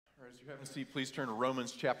As you have a seat, please turn to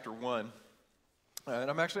Romans chapter 1. And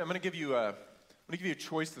I'm going to give you a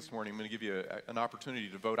choice this morning. I'm going to give you an opportunity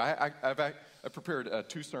to vote. I've prepared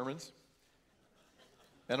two sermons,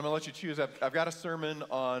 and I'm going to let you choose. I've got a sermon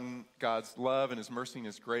on God's love and His mercy and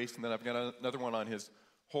His grace, and then I've got another one on His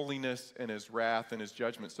holiness and His wrath and His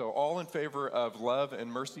judgment. So all in favor of love and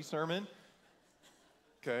mercy sermon?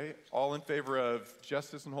 Okay. All in favor of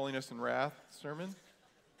justice and holiness and wrath sermon?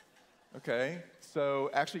 Okay. So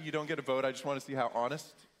actually, you don't get a vote. I just want to see how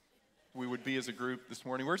honest we would be as a group this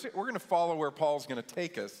morning. We're going to follow where Paul's going to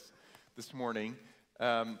take us this morning.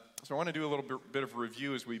 So I want to do a little bit of a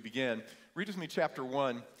review as we begin. Read with me chapter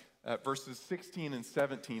 1, verses 16 and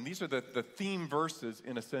 17. These are the theme verses,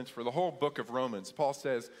 in a sense, for the whole book of Romans. Paul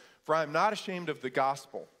says, "For I am not ashamed of the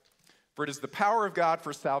gospel, for it is the power of God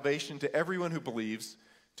for salvation to everyone who believes,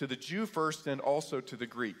 to the Jew first and also to the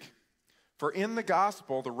Greek. For in the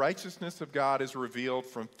gospel, the righteousness of God is revealed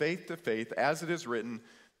from faith to faith, as it is written,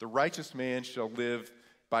 the righteous man shall live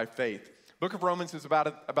by faith." Book of Romans is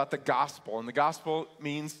about the gospel, and the gospel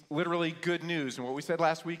means literally good news. And what we said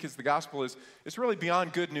last week is the gospel it's really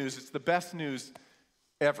beyond good news. It's the best news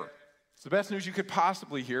ever. It's the best news you could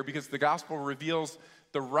possibly hear because the gospel reveals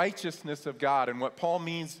the righteousness of God. And what Paul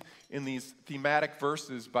means in these thematic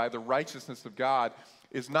verses by the righteousness of God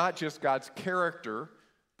is not just God's character,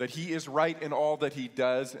 that He is right in all that He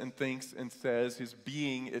does and thinks and says, His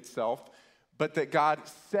being itself, but that God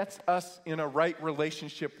sets us in a right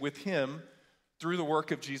relationship with Him through the work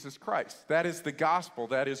of Jesus Christ. That is the gospel.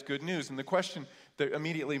 That is good news. And the question that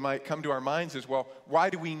immediately might come to our minds is, well, why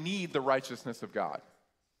do we need the righteousness of God?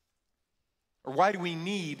 Or why do we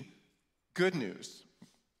need good news?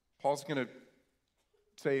 Paul's going to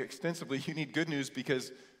say extensively, you need good news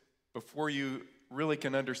because before you really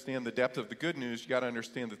can understand the depth of the good news, you got to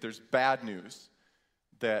understand that there's bad news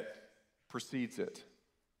that precedes it.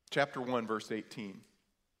 Chapter 1, verse 18.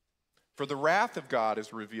 "For the wrath of God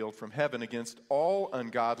is revealed from heaven against all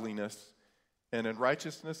ungodliness and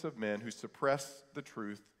unrighteousness of men who suppress the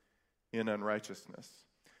truth in unrighteousness."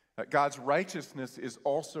 God's righteousness is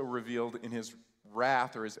also revealed in His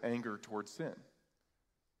wrath or His anger towards sin.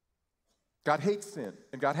 God hates sin,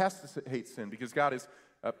 and God has to hate sin because God is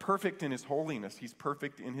perfect in His holiness. He's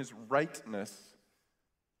perfect in His rightness.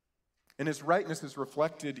 And His rightness is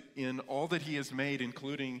reflected in all that He has made,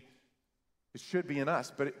 including it should be in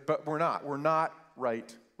us, but we're not. We're not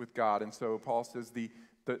right with God. And so Paul says the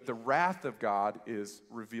wrath of God is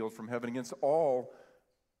revealed from heaven against all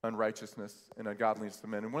unrighteousness and ungodliness of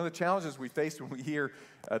men. And one of the challenges we face when we hear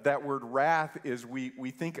that word wrath is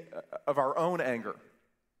we think of our own anger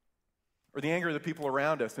or the anger of the people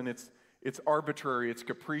around us, and it's arbitrary, it's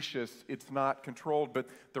capricious, it's not controlled, but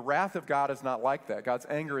the wrath of God is not like that. God's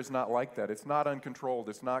anger is not like that. It's not uncontrolled,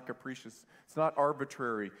 it's not capricious, it's not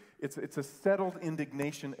arbitrary. It's a settled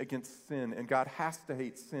indignation against sin, and God has to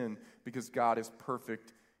hate sin because God is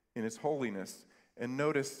perfect in His holiness. And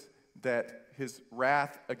notice that His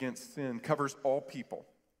wrath against sin covers all people.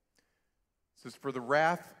 It says, "For the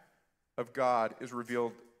wrath of God is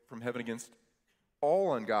revealed from heaven against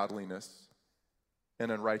all ungodliness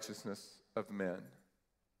and unrighteousness of men."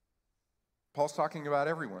 Paul's talking about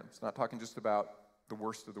everyone. He's not talking just about the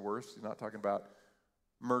worst of the worst. He's not talking about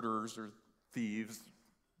murderers or thieves,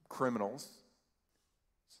 criminals.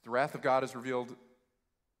 The wrath of God is revealed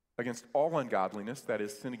against all ungodliness, that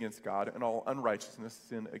is, sin against God, and all unrighteousness,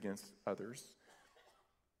 sin against others.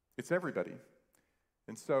 It's everybody.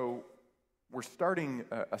 And so we're starting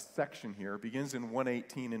a section here. It begins in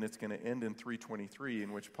 1:18 and it's going to end in 3:23,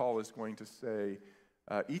 in which Paul is going to say,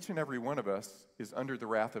 each and every one of us is under the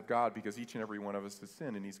wrath of God because each and every one of us has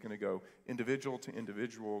sinned. And he's going to go individual to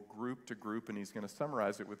individual, group to group, and he's going to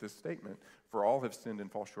summarize it with this statement: "For all have sinned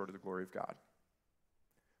and fall short of the glory of God."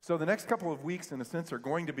 So the next couple of weeks, in a sense, are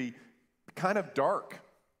going to be kind of dark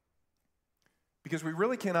because we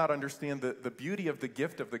really cannot understand the beauty of the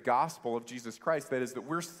gift of the gospel of Jesus Christ. That is, that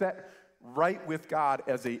we're set right with God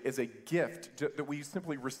as a gift that we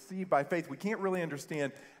simply receive by faith. We can't really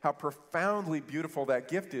understand how profoundly beautiful that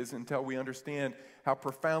gift is until we understand how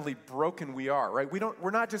profoundly broken we are, right?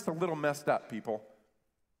 We're not just a little messed up, people.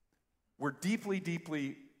 We're deeply,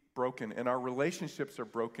 deeply broken, and our relationships are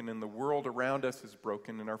broken, and the world around us is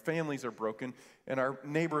broken, and our families are broken, and our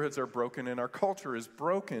neighborhoods are broken, and our culture is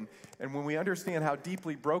broken. And when we understand how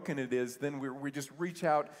deeply broken it is, then we just reach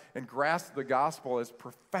out and grasp the gospel as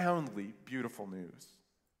profoundly beautiful news.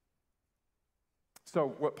 So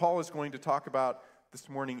what Paul is going to talk about this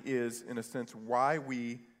morning is, in a sense, why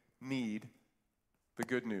we need the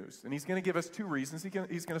good news. And he's going to give us two reasons.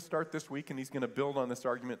 He's going to start this week, and he's going to build on this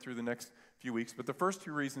argument through the next few weeks. But the first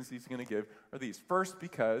two reasons he's going to give are these. First,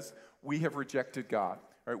 because we have rejected God.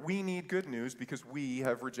 All right, we need good news because we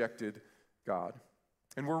have rejected God.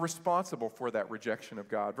 And we're responsible for that rejection of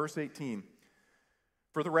God. Verse 18,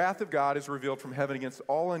 for the wrath of God is revealed from heaven against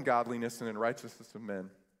all ungodliness and unrighteousness of men,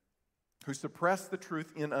 who suppress the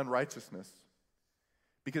truth in unrighteousness.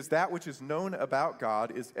 Because that which is known about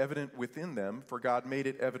God is evident within them, for God made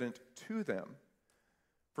it evident to them.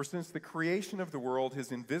 For since the creation of the world,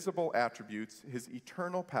 his invisible attributes, his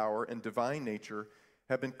eternal power and divine nature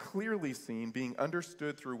have been clearly seen, being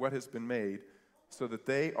understood through what has been made, so that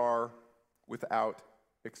they are without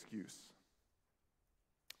excuse.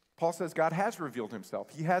 Paul says God has revealed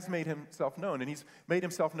himself. He has made himself known, and he's made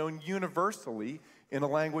himself known universally in a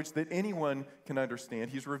language that anyone can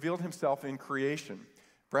understand. He's revealed himself in creation.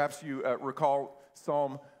 Perhaps you recall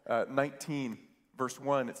Psalm 19, verse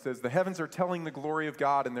 1. It says, the heavens are telling the glory of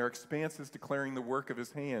God, and their expanses declaring the work of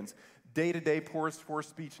his hands. Day to day pours forth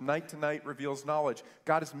speech, night to night reveals knowledge.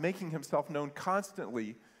 God is making himself known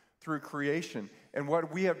constantly through creation. And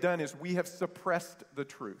what we have done is we have suppressed the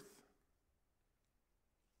truth.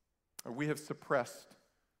 Or we have suppressed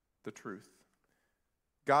the truth.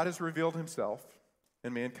 God has revealed himself,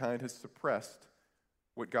 and mankind has suppressed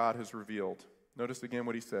what God has revealed. Notice again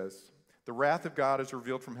what he says. The wrath of God is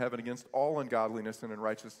revealed from heaven against all ungodliness and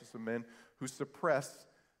unrighteousness of men who suppress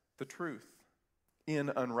the truth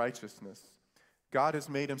in unrighteousness. God has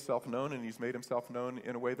made himself known, and he's made himself known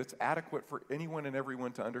in a way that's adequate for anyone and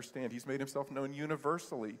everyone to understand. He's made himself known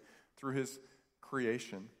universally through his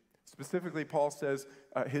creation. Specifically, Paul says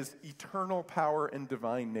his eternal power and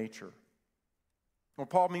divine nature. What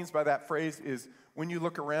Paul means by that phrase is when you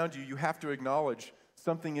look around you, you have to acknowledge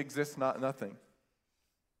something exists, not nothing.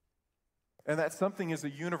 And that something is a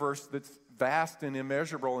universe that's vast and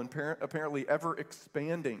immeasurable and apparently ever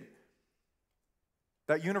expanding.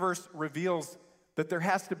 That universe reveals that there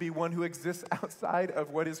has to be one who exists outside of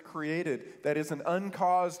what is created, that is an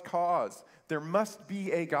uncaused cause. There must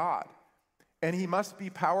be a God, and he must be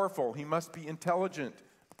powerful, he must be intelligent,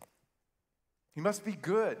 he must be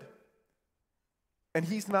good. And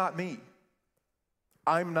he's not me.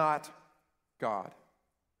 I'm not God.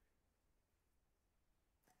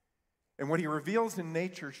 And what he reveals in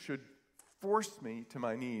nature should force me to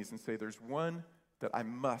my knees and say, there's one that I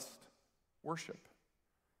must worship.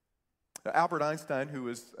 Albert Einstein, who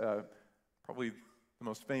is probably the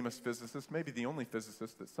most famous physicist, maybe the only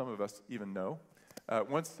physicist that some of us even know,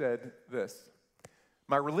 once said this: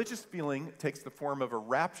 my religious feeling takes the form of a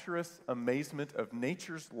rapturous amazement of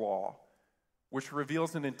nature's law, which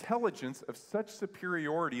reveals an intelligence of such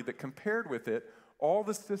superiority that compared with it, all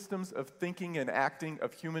the systems of thinking and acting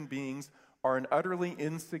of human beings are an utterly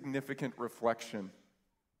insignificant reflection.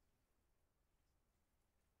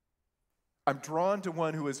 I'm drawn to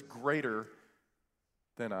one who is greater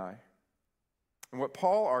than I. And what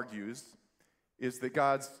Paul argues is that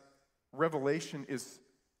God's revelation is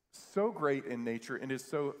so great in nature and is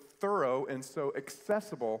so thorough and so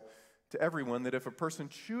accessible to everyone that if a person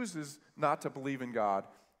chooses not to believe in God,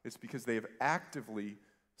 it's because they have actively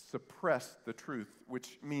suppressed the truth,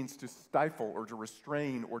 which means to stifle or to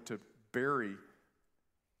restrain or to bury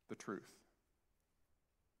the truth.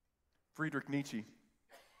 Friedrich Nietzsche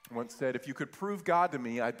once said, if you could prove God to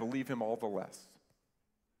me, I'd believe him all the less.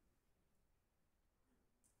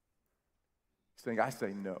 He's saying, I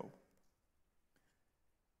say no.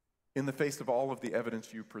 In the face of all of the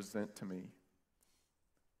evidence you present to me,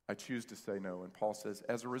 I choose to say no. And Paul says,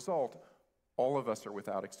 as a result, all of us are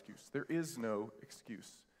without excuse. There is no excuse.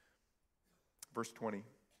 Verse 20,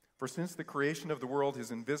 for since the creation of the world,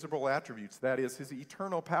 his invisible attributes, that is, his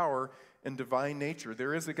eternal power and divine nature,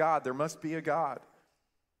 there is a God, there must be a God.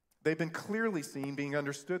 They've been clearly seen, being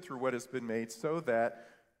understood through what has been made, so that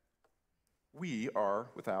we are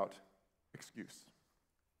without excuse.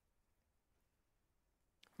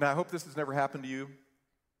 Now, I hope this has never happened to you.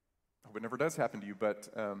 I hope it never does happen to you, but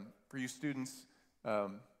for you students,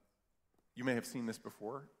 you may have seen this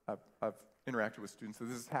before. I've interacted with students that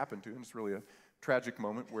this has happened to, and it's really a tragic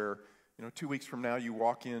moment where, 2 weeks from now you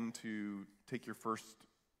walk in to take your first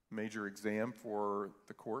major exam for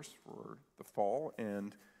the course for the fall,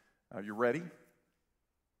 and you're ready.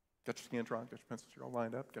 Got your Scantron, got your pencils, you're all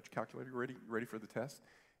lined up, got your calculator, you're ready for the test.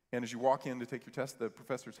 And as you walk in to take your test, the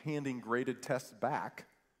professor's handing graded tests back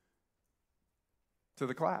to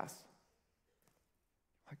the class.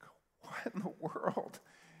 Like, what in the world?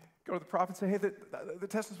 Go to the prof and say, hey, the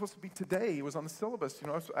test was supposed to be today. It was on the syllabus.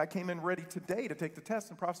 I came in ready today to take the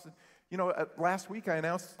test. And prof said, last week I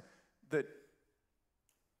announced that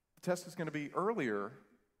the the test is going to be earlier.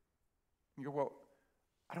 You go, well,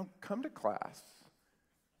 I don't come to class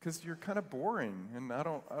because you're kind of boring, and I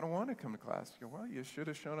don't want to come to class. You go, well, you should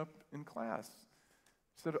have shown up in class.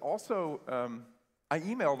 He said, also, I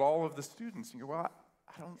emailed all of the students. You go, well,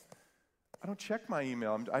 I don't check my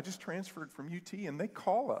email. I just transferred from UT, and they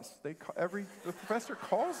call us. The professor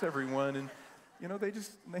calls everyone, and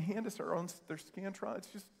they hand us their Scantron. It's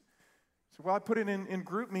just, so well, I put it in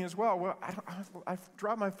GroupMe as well. Well, I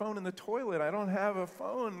dropped my phone in the toilet. I don't have a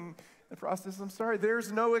phone. And process. I'm sorry.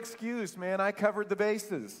 There's no excuse, man. I covered the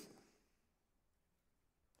bases.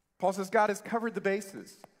 Paul says God has covered the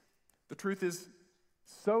bases. The truth is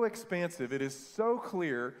so expansive. It is so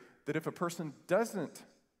clear that if a person doesn't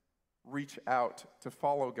reach out to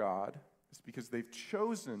follow God, it's because they've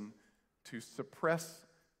chosen to suppress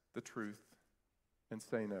the truth and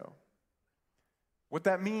say no. What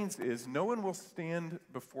that means is no one will stand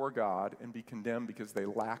before God and be condemned because they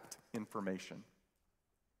lacked information.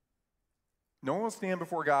 No one will stand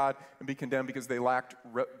before God and be condemned because they lacked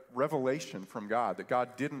revelation from God, that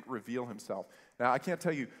God didn't reveal himself. Now, I can't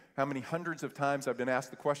tell you how many hundreds of times I've been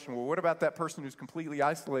asked the question, well, what about that person who's completely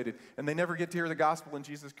isolated and they never get to hear the gospel in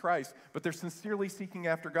Jesus Christ, but they're sincerely seeking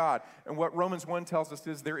after God? And what Romans 1 tells us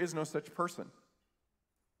is there is no such person.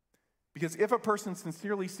 Because if a person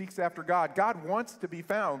sincerely seeks after God, God wants to be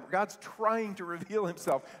found. God's trying to reveal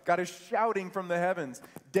himself. God is shouting from the heavens.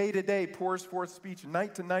 Day to day pours forth speech.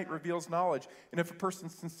 Night to night reveals knowledge. And if a person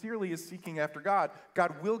sincerely is seeking after God,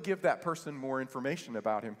 God will give that person more information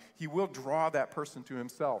about him. He will draw that person to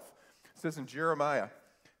himself. It says in Jeremiah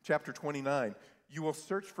chapter 29, you will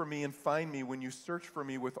search for me and find me when you search for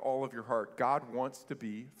me with all of your heart. God wants to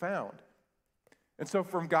be found. And so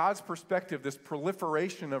from God's perspective, this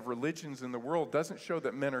proliferation of religions in the world doesn't show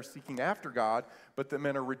that men are seeking after God, but that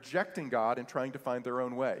men are rejecting God and trying to find their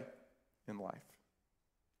own way in life.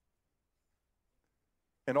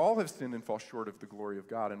 And all have sinned and fall short of the glory of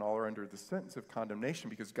God, and all are under the sentence of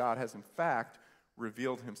condemnation because God has in fact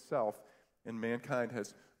revealed himself, and mankind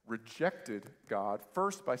has rejected God,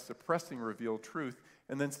 first by suppressing revealed truth,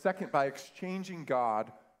 and then second by exchanging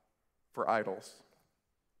God for idols.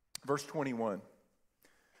 Verse 21.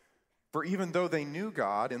 For even though they knew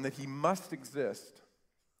God and that he must exist,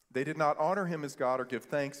 they did not honor him as God or give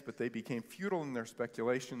thanks, but they became futile in their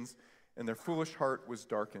speculations, and their foolish heart was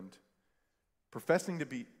darkened. Professing to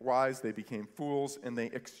be wise, they became fools, and they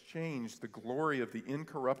exchanged the glory of the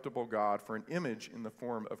incorruptible God for an image in the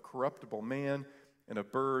form of corruptible man and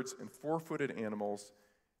of birds and four-footed animals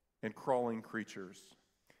and crawling creatures.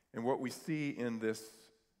 And what we see in this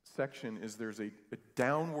section is there's a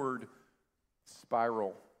downward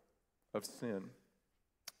spiral of sin.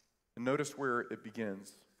 And notice where it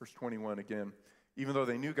begins. Verse 21 again. Even though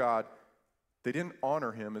they knew God, they didn't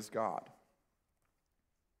honor him as God.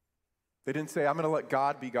 They didn't say, I'm going to let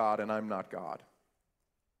God be God and I'm not God.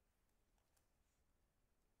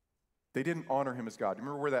 They didn't honor him as God. You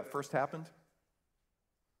remember where that first happened?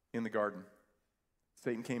 In the garden.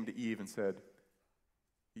 Satan came to Eve and said,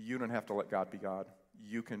 you don't have to let God be God.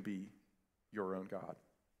 You can be your own God.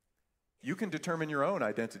 You can determine your own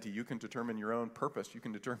identity. You can determine your own purpose. You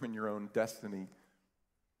can determine your own destiny.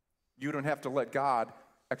 You don't have to let God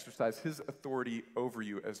exercise his authority over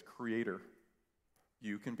you as creator.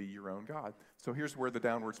 You can be your own God. So here's where the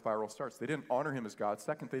downward spiral starts. They didn't honor him as God.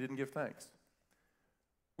 Second, they didn't give thanks.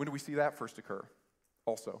 When do we see that first occur?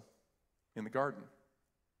 Also, in the garden.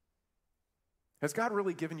 Has God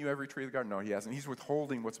really given you every tree of the garden? No, he hasn't. He's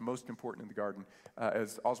withholding what's most important in the garden.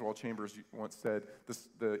 As Oswald Chambers once said,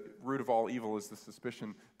 the root of all evil is the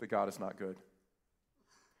suspicion that God is not good.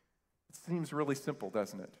 It seems really simple,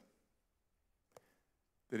 doesn't it?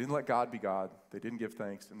 They didn't let God be God. They didn't give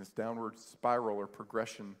thanks. And this downward spiral or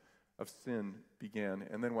progression of sin began.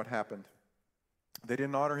 And then what happened? They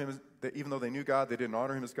didn't honor him, even though they knew God, they didn't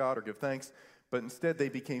honor him as God or give thanks. But instead they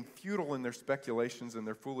became futile in their speculations, and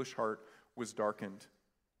their foolish heart was darkened.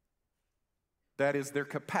 That is, their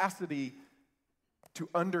capacity to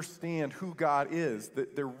understand who God is,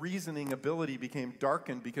 that their reasoning ability became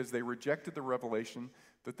darkened because they rejected the revelation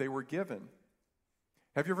that they were given.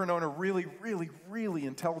 Have you ever known a really, really, really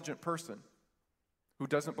intelligent person who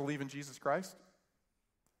doesn't believe in Jesus Christ?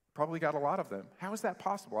 Probably got a lot of them. How is that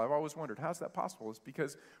possible? I've always wondered, how is that possible? It's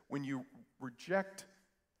because when you reject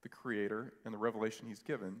the Creator and the revelation he's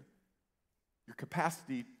given, your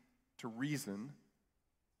capacity to reason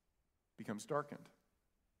becomes darkened.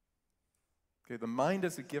 Okay, the mind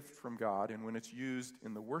is a gift from God, and when it's used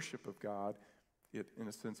in the worship of God, it, in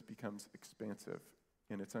a sense, becomes expansive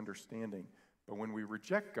in its understanding. But when we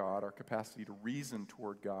reject God, our capacity to reason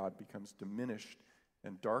toward God becomes diminished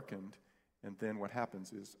and darkened, And then what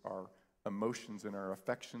happens is our emotions and our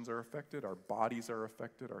affections are affected, our bodies are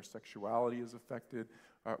affected, our sexuality is affected,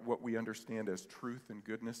 what we understand as truth and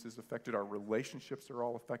goodness is affected, our relationships are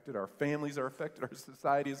all affected, our families are affected, our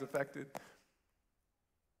society is affected.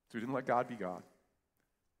 So we didn't let God be God.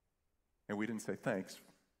 And we didn't say thanks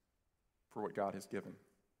for what God has given.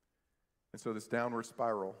 And so this downward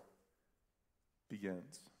spiral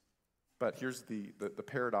begins. But here's the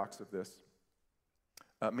paradox of this.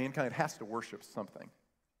 Mankind has to worship something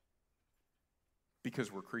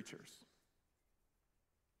because we're creatures.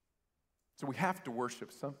 So we have to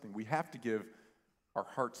worship something. We have to give our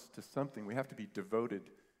hearts to something. We have to be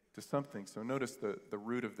devoted to something. So notice the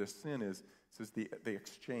root of this sin says they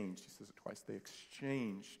exchanged. He says it twice. They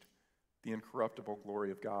exchanged the incorruptible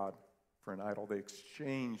glory of God for an idol. They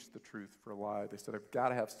exchanged the truth for a lie. They said, I've got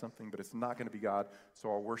to have something, but it's not going to be God,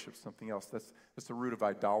 so I'll worship something else. That's the root of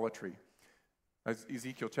idolatry.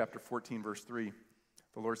 Ezekiel chapter 14, verse 3,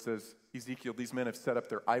 the Lord says, Ezekiel, these men have set up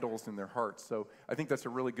their idols in their hearts. So I think that's a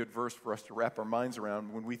really good verse for us to wrap our minds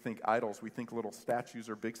around. When we think idols, we think little statues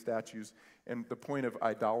or big statues. And the point of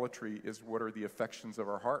idolatry is, what are the affections of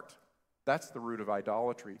our heart? That's the root of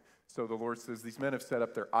idolatry. So the Lord says, these men have set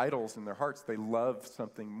up their idols in their hearts. They love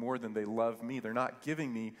something more than they love me. They're not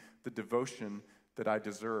giving me the devotion that I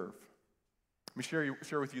deserve. Let me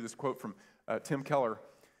share with you this quote from Tim Keller.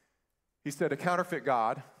 He said, a counterfeit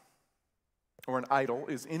God or an idol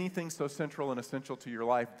is anything so central and essential to your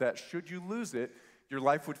life that should you lose it, your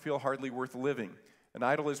life would feel hardly worth living. An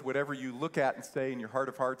idol is whatever you look at and say in your heart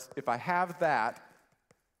of hearts, if I have that,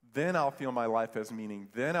 then I'll feel my life has meaning.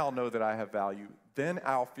 Then I'll know that I have value. Then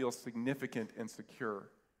I'll feel significant and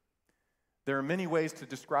secure. There are many ways to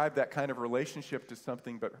describe that kind of relationship to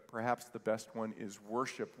something, but perhaps the best one is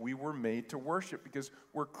worship. We were made to worship because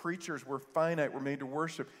we're creatures, we're finite, we're made to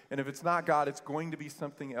worship. And if it's not God, it's going to be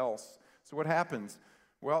something else. So what happens?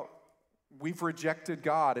 Well, we've rejected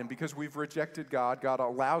God, and because we've rejected God, God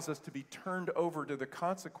allows us to be turned over to the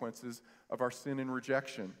consequences of our sin and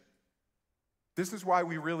rejection. This is why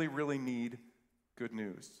we really, really need good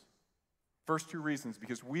news. First two reasons,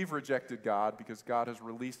 because we've rejected God, because God has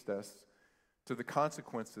released us to the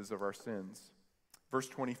consequences of our sins. Verse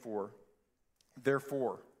 24,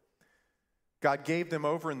 therefore, God gave them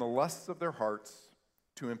over in the lusts of their hearts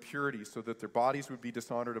to impurity, so that their bodies would be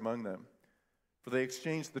dishonored among them. For they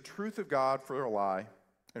exchanged the truth of God for a lie,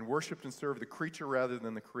 and worshipped and served the creature rather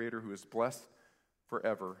than the Creator, who is blessed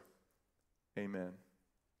forever. Amen.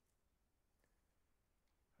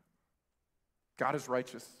 God is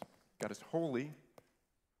righteous. God is holy.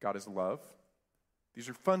 God is love. These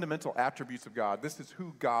are fundamental attributes of God. This is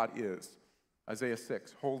who God is. Isaiah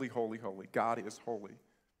 6, holy, holy, holy. God is holy.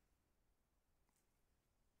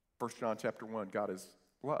 1 John chapter 1, God is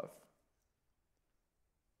love.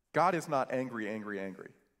 God is not angry, angry, angry.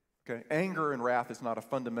 Okay? Anger and wrath is not a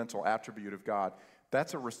fundamental attribute of God.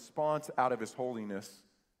 That's a response out of his holiness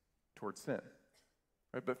towards sin.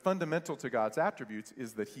 Right? But fundamental to God's attributes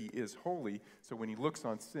is that he is holy. So when he looks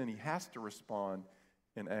on sin, he has to respond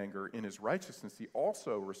in anger. In his righteousness, he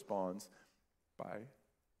also responds by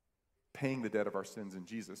paying the debt of our sins in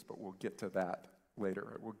Jesus. But we'll get to that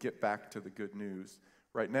later. We'll get back to the good news.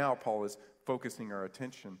 Right now, Paul is focusing our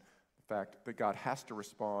attention on the fact that God has to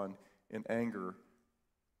respond in anger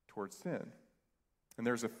towards sin. And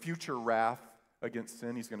there's a future wrath against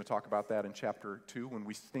sin. He's going to talk about that in chapter 2. When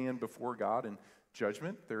we stand before God in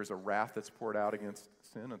judgment, there's a wrath that's poured out against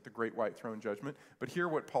sin at the great white throne judgment. But here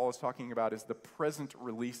what Paul is talking about is the present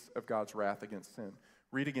release of God's wrath against sin.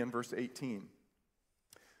 Read again verse 18.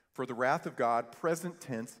 For the wrath of God, present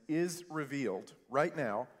tense, is revealed right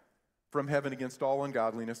now from heaven against all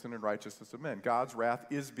ungodliness and unrighteousness of men. God's wrath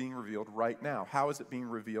is being revealed right now. How is it being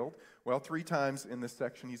revealed? Well, 3 times in this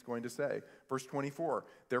section he's going to say. Verse 24,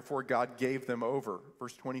 therefore God gave them over.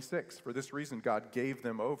 Verse 26, for this reason God gave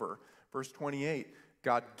them over. Verse 28,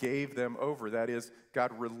 God gave them over. That is,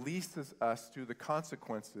 God releases us to the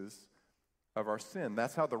consequences of our sin.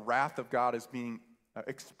 That's how the wrath of God is being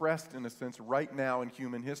expressed, in a sense, right now in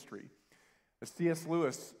human history. As C.S.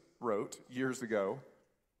 Lewis wrote years ago,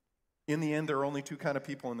 in the end, there are only 2 kinds of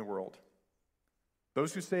people in the world.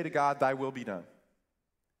 Those who say to God, thy will be done.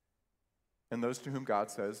 And those to whom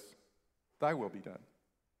God says, thy will be done.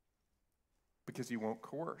 Because he won't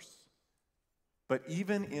coerce. But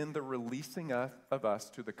even in the releasing of us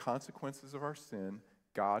to the consequences of our sin,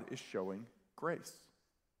 God is showing grace.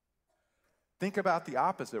 Think about the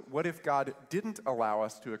opposite. What if God didn't allow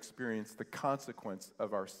us to experience the consequence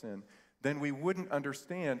of our sin? Then we wouldn't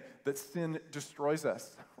understand that sin destroys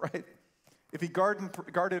us, right? If he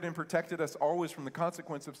guarded and protected us always from the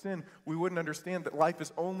consequence of sin, we wouldn't understand that life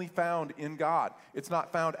is only found in God. It's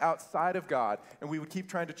not found outside of God. And we would keep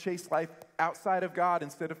trying to chase life outside of God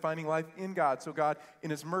instead of finding life in God. So God, in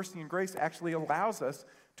his mercy and grace, actually allows us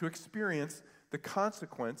to experience the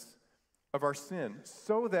consequence of our sin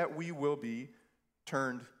so that we will be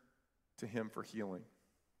turned to him for healing.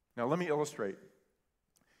 Now, let me illustrate.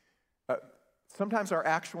 Sometimes our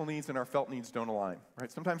actual needs and our felt needs don't align, right?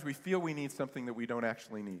 Sometimes we feel we need something that we don't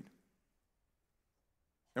actually need.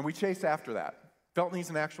 And we chase after that. Felt needs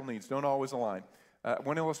and actual needs don't always align.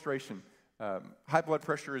 One illustration, high blood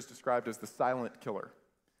pressure is described as the silent killer.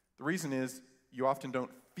 The reason is you often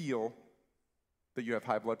don't feel that you have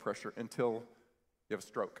high blood pressure until you have a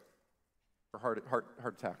stroke or heart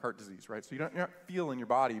attack, heart disease, right? So you're not feel in your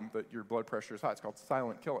body that your blood pressure is high. It's called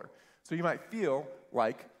silent killer. So you might feel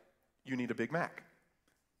like you need a Big Mac,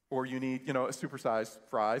 or you need, a supersized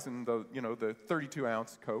fries and the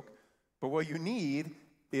 32-ounce Coke. But what you need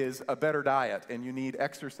is a better diet, and you need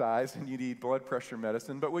exercise, and you need blood pressure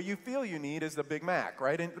medicine. But what you feel you need is a Big Mac,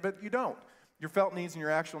 right? But you don't. Your felt needs and your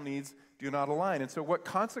actual needs do not align. And so what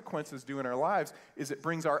consequences do in our lives is it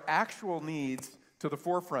brings our actual needs to the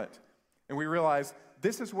forefront. And we realize,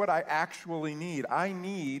 this is what I actually need. I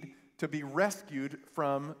need to be rescued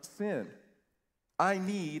from sin. I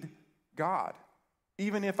need God.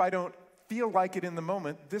 Even if I don't feel like it in the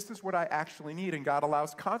moment, this is what I actually need. And God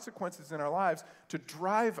allows consequences in our lives to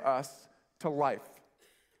drive us to life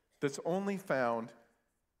that's only found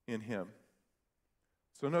in him.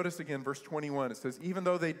 So notice again, verse 21, it says, even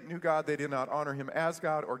though they knew God, they did not honor him as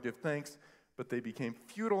God or give thanks, but they became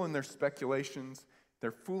futile in their speculations.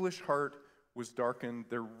 Their foolish heart was darkened.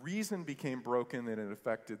 Their reason became broken, and it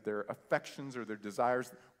affected their affections or their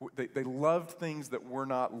desires. They loved things that were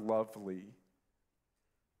not lovely.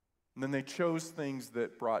 And then they chose things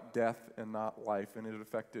that brought death and not life, and it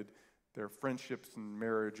affected their friendships and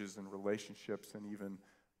marriages and relationships and even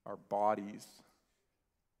our bodies.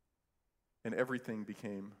 And everything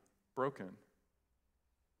became broken.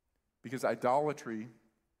 Because idolatry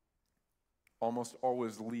almost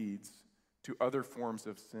always leads to other forms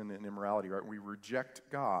of sin and immorality, right? We reject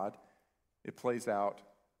God, it plays out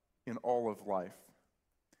in all of life.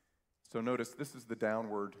 So notice, this is the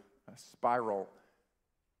downward spiral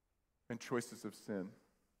and choices of sin.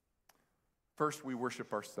 First, we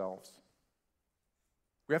worship ourselves.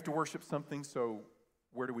 We have to worship something, so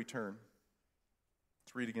where do we turn?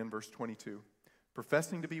 Let's read again verse 22.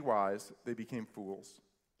 Professing to be wise, they became fools.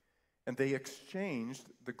 And they exchanged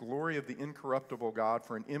the glory of the incorruptible God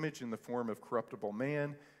for an image in the form of corruptible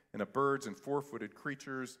man, and of birds and four-footed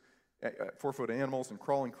creatures, four-footed animals and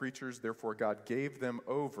crawling creatures. Therefore God gave them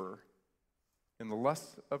over in the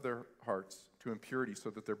lusts of their hearts to impurity, so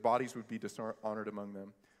that their bodies would be dishonored among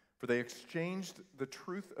them. For they exchanged the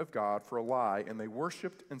truth of God for a lie, and they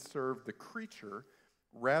worshipped and served the creature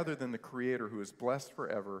rather than the Creator, who is blessed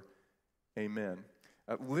forever. Amen.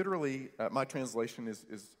 Literally, my translation is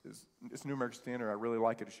New American Standard. I really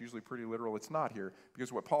like it. It's usually pretty literal. It's not here,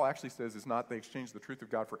 because what Paul actually says is not they exchanged the truth of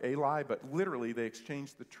God for a lie, but literally they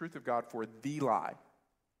exchanged the truth of God for the lie.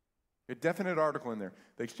 A definite article in there.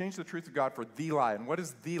 They exchanged the truth of God for the lie. And what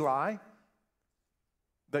is the lie?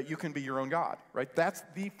 That you can be your own God, right? That's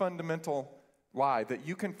the fundamental lie, that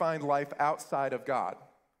you can find life outside of God.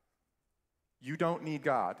 You don't need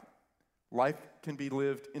God. Life can be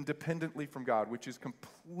lived independently from God, which is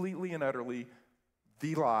completely and utterly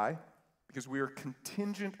the lie, because we are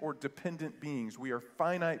contingent or dependent beings. We are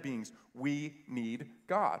finite beings. We need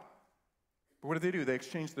God. But what do? They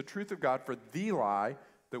exchange the truth of God for the lie,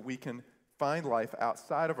 that we can find life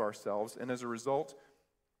outside of ourselves, and as a result,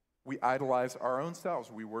 we idolize our own selves.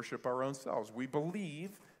 We worship our own selves. We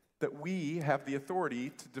believe that we have the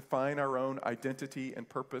authority to define our own identity and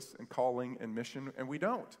purpose and calling and mission, and we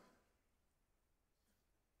don't.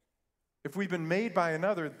 If we've been made by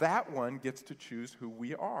another, that one gets to choose who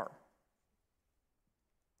we are.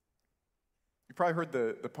 You probably heard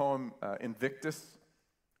the poem Invictus,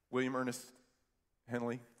 William Ernest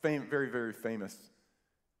Henley. Very, very famous.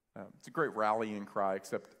 It's a great rallying cry,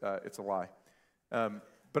 except it's a lie.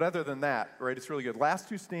 But other than that, right, it's really good. Last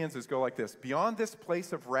two stanzas go like this. Beyond this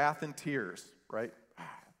place of wrath and tears, right?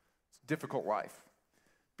 It's a difficult life.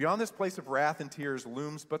 Beyond this place of wrath and tears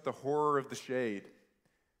looms but the horror of the shade.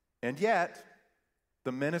 And yet,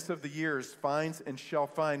 the menace of the years finds and shall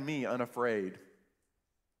find me unafraid.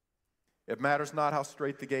 It matters not how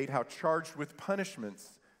straight the gate, how charged with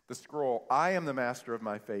punishments the scroll. I am the master of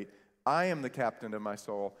my fate. I am the captain of my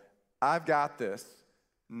soul. I've got this.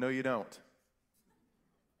 No, you don't.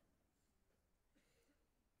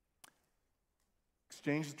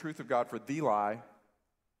 exchange the truth of God for the lie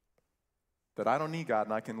that I don't need God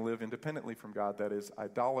and I can live independently from God. That is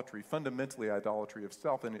idolatry, fundamentally idolatry of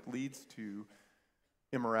self, and it leads to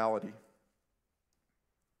immorality.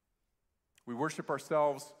 We worship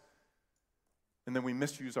ourselves and then we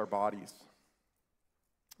misuse our bodies.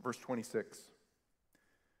 Verse 26.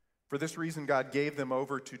 For this reason God gave them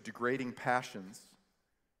over to degrading passions.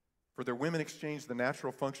 For their women exchanged the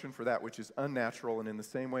natural function for that which is unnatural, and in the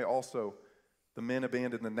same way also the men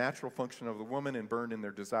abandoned the natural function of the woman and burned in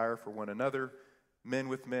their desire for one another, men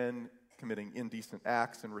with men committing indecent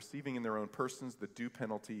acts and receiving in their own persons the due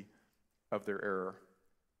penalty of their error.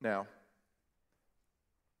 Now,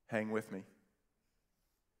 hang with me,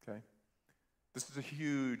 okay? This is a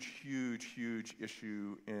huge, huge, huge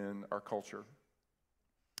issue in our culture.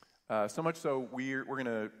 So much so, we're going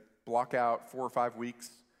to block out 4 or 5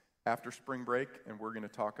 weeks after spring break, and we're going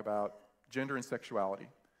to talk about gender and sexuality.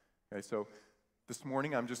 Okay, so this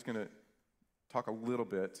morning I'm just going to talk a little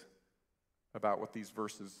bit about what these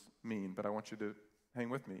verses mean, but I want you to hang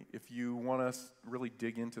with me. If you want us really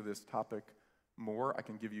dig into this topic more, I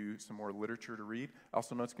can give you some more literature to read. I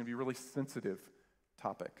also know it's going to be a really sensitive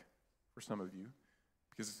topic for some of you,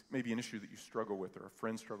 because it's maybe an issue that you struggle with or a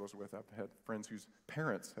friend struggles with. I've had friends whose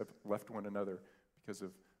parents have left one another because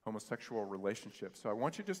of homosexual relationships. So I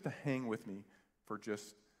want you just to hang with me for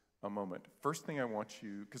just a moment. First thing I want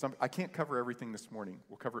you, because I can't cover everything this morning.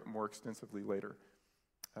 We'll cover it more extensively later.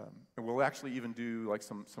 And we'll actually even do like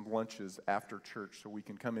some lunches after church so we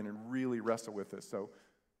can come in and really wrestle with this. So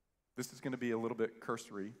this is going to be a little bit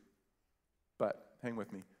cursory, but hang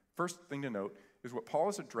with me. First thing to note is what Paul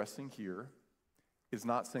is addressing here is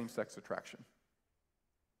not same-sex attraction.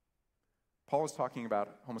 Paul is talking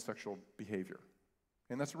about homosexual behavior.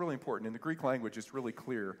 And that's really important. In the Greek language, it's really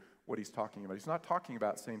clear what he's talking about. He's not talking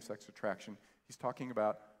about same-sex attraction. He's talking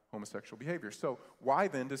about homosexual behavior. So why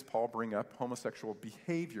then does Paul bring up homosexual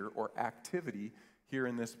behavior or activity here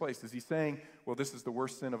in this place? Is he saying, well, this is the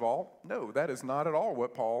worst sin of all? No, that is not at all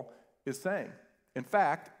what Paul is saying. In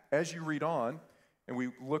fact, as you read on, and we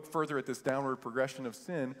look further at this downward progression of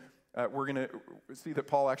sin, we're going to see that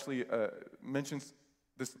Paul actually mentions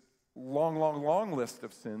this long, long, long list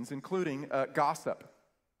of sins, including gossip.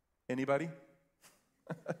 Anybody?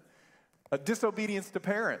 Disobedience to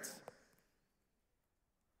parents.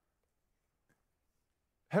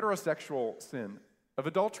 Heterosexual sin of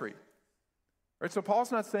adultery. Right, so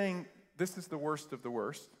Paul's not saying this is the worst of the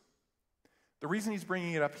worst. The reason he's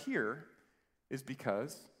bringing it up here is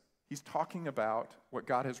because he's talking about what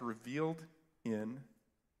God has revealed in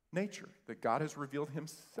nature, that God has revealed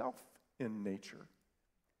himself in nature.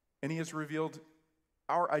 And he has revealed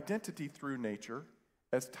our identity through nature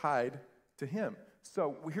as tied to him.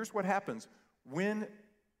 So here's what happens. When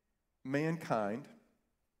mankind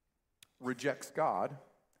rejects God,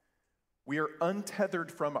 we are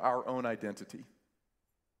untethered from our own identity.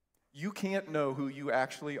 You can't know who you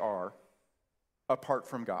actually are apart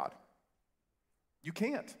from God. You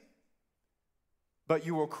can't. But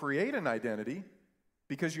you will create an identity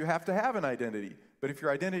because you have to have an identity. But if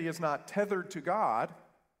your identity is not tethered to God,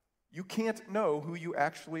 you can't know who you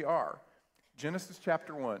actually are. Genesis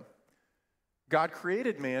chapter 1. God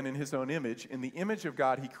created man in his own image. In the image of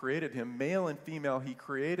God, he created him. Male and female, he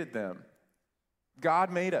created them.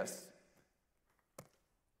 God made us.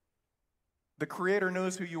 The Creator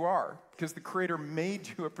knows who you are because the Creator made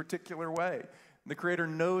you a particular way. The Creator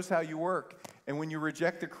knows how you work. And when you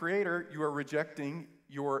reject the Creator, you are rejecting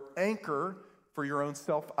your anchor for your own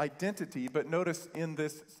self-identity. But notice in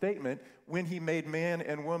this statement, when he made man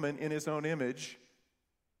and woman in his own image,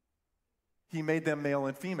 he made them male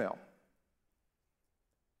and female.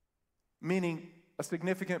 Meaning, a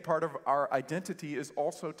significant part of our identity is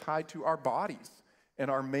also tied to our bodies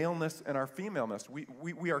and our maleness and our femaleness.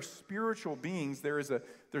 We are spiritual beings. There's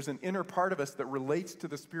an inner part of us that relates to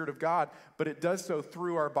the Spirit of God, but it does so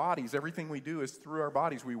through our bodies. Everything we do is through our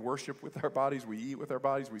bodies. We worship with our bodies. We eat with our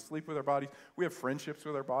bodies. We sleep with our bodies. We have friendships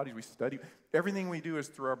with our bodies. We study. Everything we do is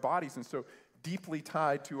through our bodies. And so deeply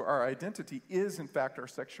tied to our identity is, in fact, our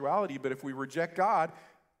sexuality. But if we reject God,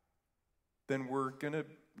 then we're going to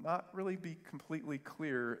not really be completely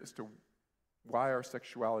clear as to why our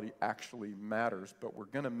sexuality actually matters, but we're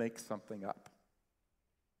going to make something up.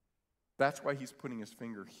 That's why he's putting his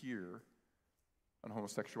finger here on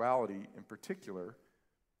homosexuality in particular,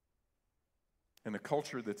 and a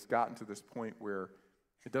culture that's gotten to this point where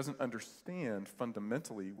it doesn't understand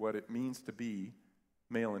fundamentally what it means to be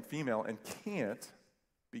male and female and can't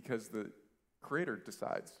because the Creator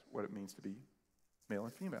decides what it means to be male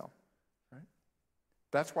and female, right?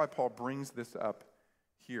 That's why Paul brings this up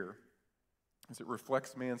here, as it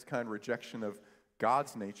reflects man's kind rejection of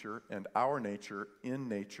God's nature and our nature in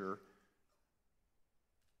nature.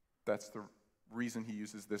 That's the reason he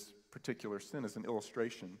uses this particular sin as an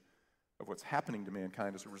illustration of what's happening to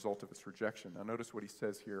mankind as a result of its rejection. Now notice what he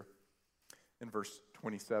says here in verse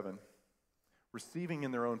 27. Receiving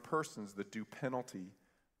in their own persons the due penalty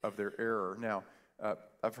of their error. Now,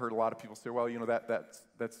 I've heard a lot of people say, well,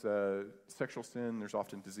 that's sexual sin. There's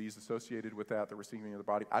often disease associated with that, the receiving of the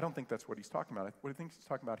body. I don't think that's what he's talking about. What I think he's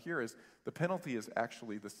talking about here is the penalty is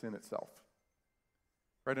actually the sin itself.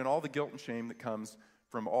 Right? And all the guilt and shame that comes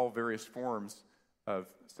from all various forms of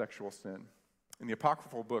sexual sin. In the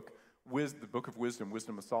apocryphal book, the book of Wisdom,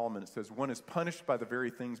 Wisdom of Solomon, it says, one is punished by the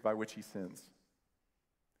very things by which he sins.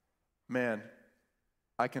 Man,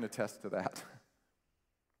 I can attest to that.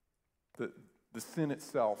 The sin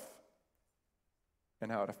itself and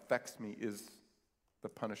how it affects me is the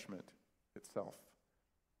punishment itself.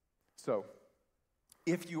 So,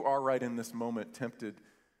 if you are right in this moment tempted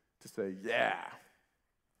to say, yeah,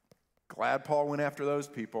 glad Paul went after those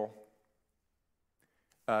people,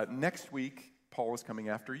 next week, Paul is coming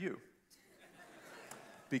after you.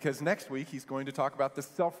 Because next week, he's going to talk about the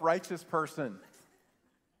self-righteous person.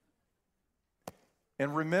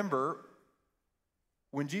 And remember,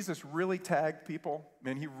 when Jesus really tagged people,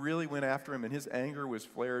 man, he really went after him and his anger was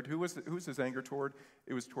flared. Who was his anger toward?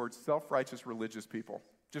 It was towards self-righteous religious people.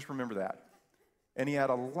 Just remember that. And he had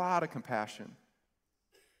a lot of compassion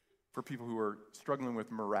for people who are struggling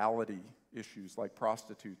with morality issues like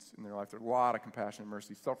prostitutes in their life. There's a lot of compassion and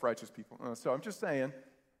mercy, self-righteous people. So I'm just saying,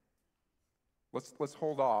 let's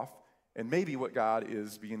hold off. And maybe what God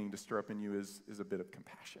is beginning to stir up in you is a bit of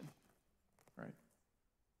compassion, right?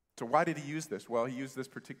 So why did he use this? Well, he used this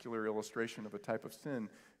particular illustration of a type of sin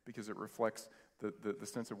because it reflects the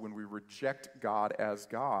sense of when we reject God as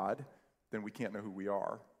God, then we can't know who we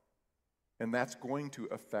are. And that's going to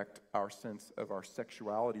affect our sense of our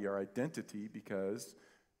sexuality, our identity, because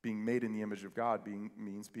being made in the image of God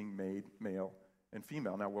means being made male and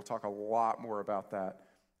female. Now, we'll talk a lot more about that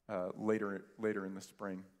later in the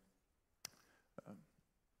spring.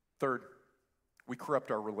 Third, we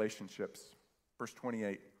corrupt our relationships. Verse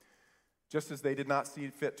 28. Just as they did not see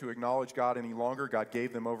fit to acknowledge God any longer, God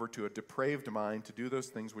gave them over to a depraved mind to do those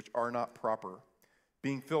things which are not proper,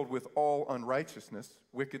 being filled with all unrighteousness,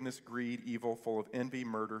 wickedness, greed, evil, full of envy,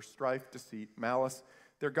 murder, strife, deceit, malice.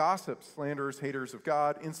 They're gossips, slanderers, haters of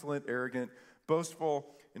God, insolent, arrogant, boastful,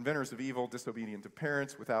 inventors of evil, disobedient to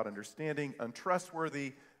parents, without understanding,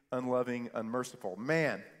 untrustworthy, unloving, unmerciful.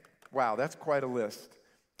 Man, wow, that's quite a list.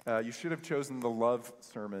 You should have chosen the love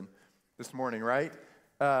sermon this morning, right?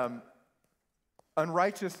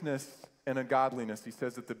 Unrighteousness and ungodliness, he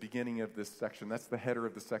says at the beginning of this section. That's the header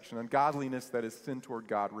of the section. Ungodliness, that is sin toward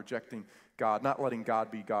God, rejecting God, not letting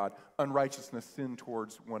God be God. Unrighteousness, sin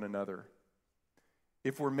towards one another.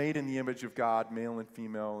 If we're made in the image of God, male and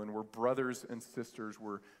female, and we're brothers and sisters,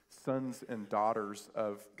 we're sons and daughters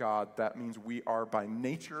of God, that means we are by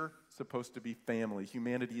nature supposed to be family.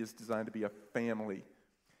 Humanity is designed to be a family.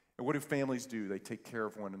 And what do families do? They take care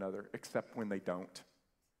of one another, except when they don't.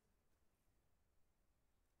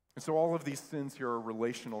 And so all of these sins here are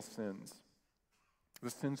relational sins. The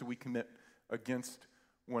sins that we commit against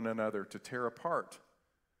one another to tear apart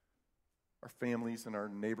our families and our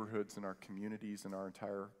neighborhoods and our communities and our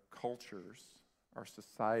entire cultures. Our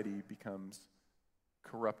society becomes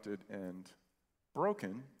corrupted and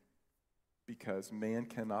broken because man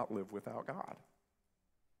cannot live without God.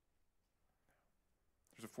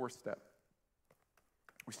 There's a fourth step.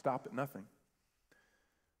 We stop at nothing.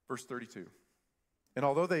 Verse 32. And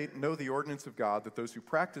although they know the ordinance of God, that those who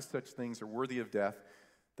practice such things are worthy of death,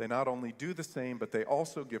 they not only do the same, but they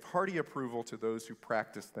also give hearty approval to those who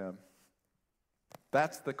practice them.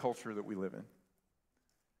 That's the culture that we live in.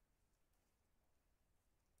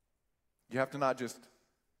 You have to not just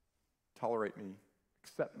tolerate me,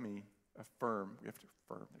 accept me, affirm. We have to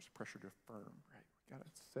affirm. There's pressure to affirm, right? We got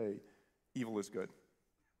to say evil is good.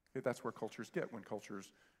 Okay, that's where cultures get when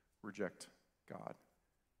cultures reject God.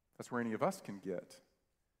 That's where any of us can get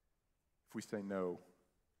if we say no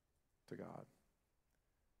to God.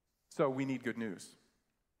 So we need good news,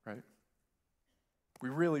 right? We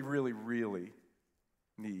really, really, really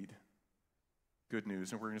need good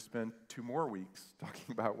news. And we're going to spend 2 more weeks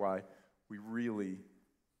talking about why we really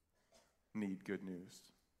need good news.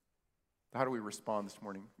 How do we respond this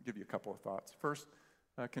morning? I'll give you a couple of thoughts. First,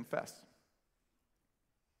 confess.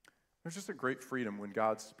 There's just a great freedom when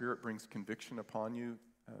God's Spirit brings conviction upon you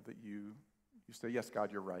that you say, yes, God,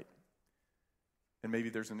 you're right. And maybe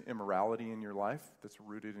there's an immorality in your life that's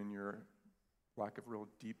rooted in your lack of real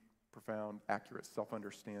deep, profound, accurate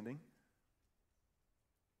self-understanding.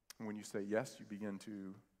 And when you say yes, you begin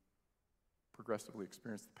to progressively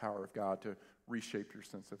experience the power of God to reshape your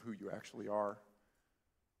sense of who you actually are. Or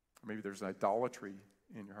maybe there's idolatry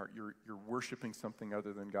in your heart. You're worshiping something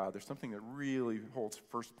other than God. There's something that really holds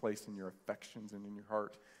first place in your affections and in your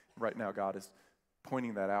heart. Right now, God is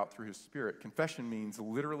pointing that out through his Spirit. Confession means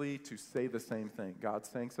literally to say the same thing. God's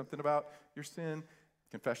saying something about your sin.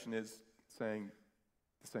 Confession is saying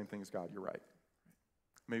the same thing as God. You're right.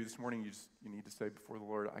 Maybe this morning you need to say before the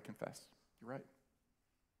Lord, I confess. You're right.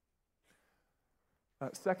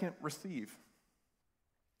 Second, receive.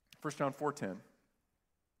 1 John 4:10.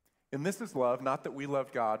 And this is love, not that we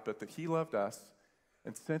loved God, but that he loved us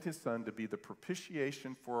and sent his Son to be the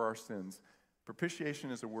propitiation for our sins. Propitiation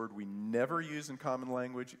is a word we never use in common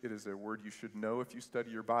language. It is a word you should know if you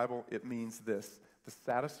study your Bible. It means this, the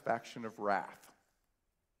satisfaction of wrath.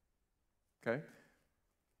 Okay?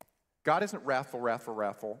 God isn't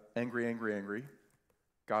wrathful, angry.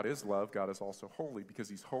 God is love. God is also holy. Because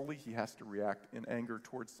he's holy, he has to react in anger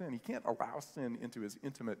towards sin. He can't allow sin into his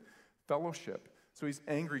intimate fellowship. So he's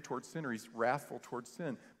angry towards sin, or he's wrathful towards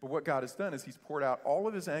sin. But what God has done is he's poured out all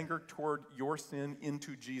of his anger toward your sin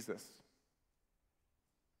into Jesus.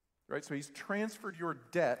 Right? So he's transferred your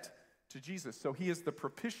debt to Jesus. So he is the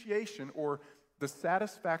propitiation, or the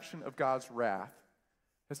satisfaction of God's wrath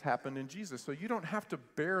has happened in Jesus. So you don't have to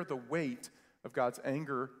bear the weight of God's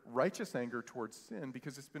anger, righteous anger towards sin,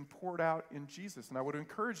 because it's been poured out in Jesus. And I would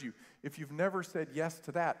encourage you, if you've never said yes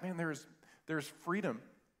to that, man, there's freedom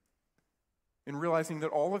in realizing that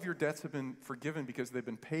all of your debts have been forgiven because they've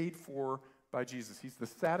been paid for by Jesus. He's the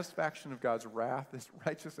satisfaction of God's wrath, this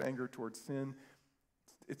righteous anger towards sin.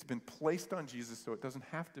 It's been placed on Jesus, so it doesn't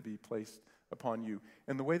have to be placed upon you.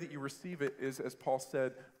 And the way that you receive it is, as Paul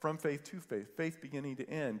said, from faith to faith, faith beginning to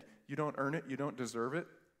end. You don't earn it, you don't deserve it,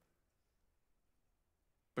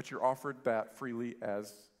 but you're offered that freely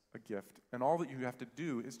as a gift. And all that you have to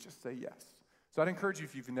do is just say yes. So I'd encourage you,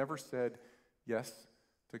 if you've never said yes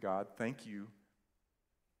to God, thank you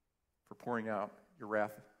for pouring out your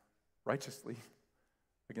wrath righteously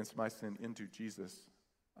against my sin into Jesus.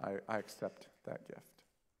 I accept that gift.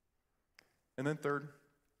 And then third,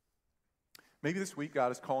 maybe this week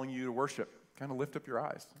God is calling you to worship. Kind of lift up your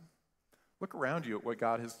eyes. Look around you at what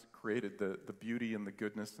God has created, the beauty and the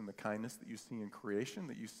goodness and the kindness that you see in creation,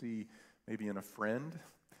 that you see maybe in a friend,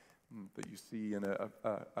 that you see in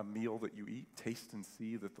a meal that you eat. Taste and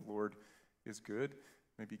see that the Lord is good.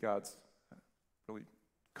 Maybe God's really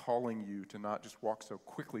calling you to not just walk so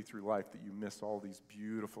quickly through life that you miss all these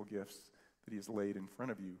beautiful gifts that he has laid in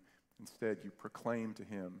front of you. Instead, you proclaim to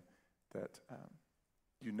him that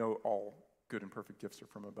you know all good and perfect gifts are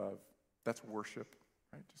from above. That's worship,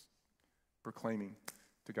 right? Just proclaiming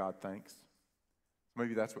to God thanks.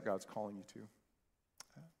 Maybe that's what God's calling you to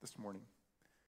this morning.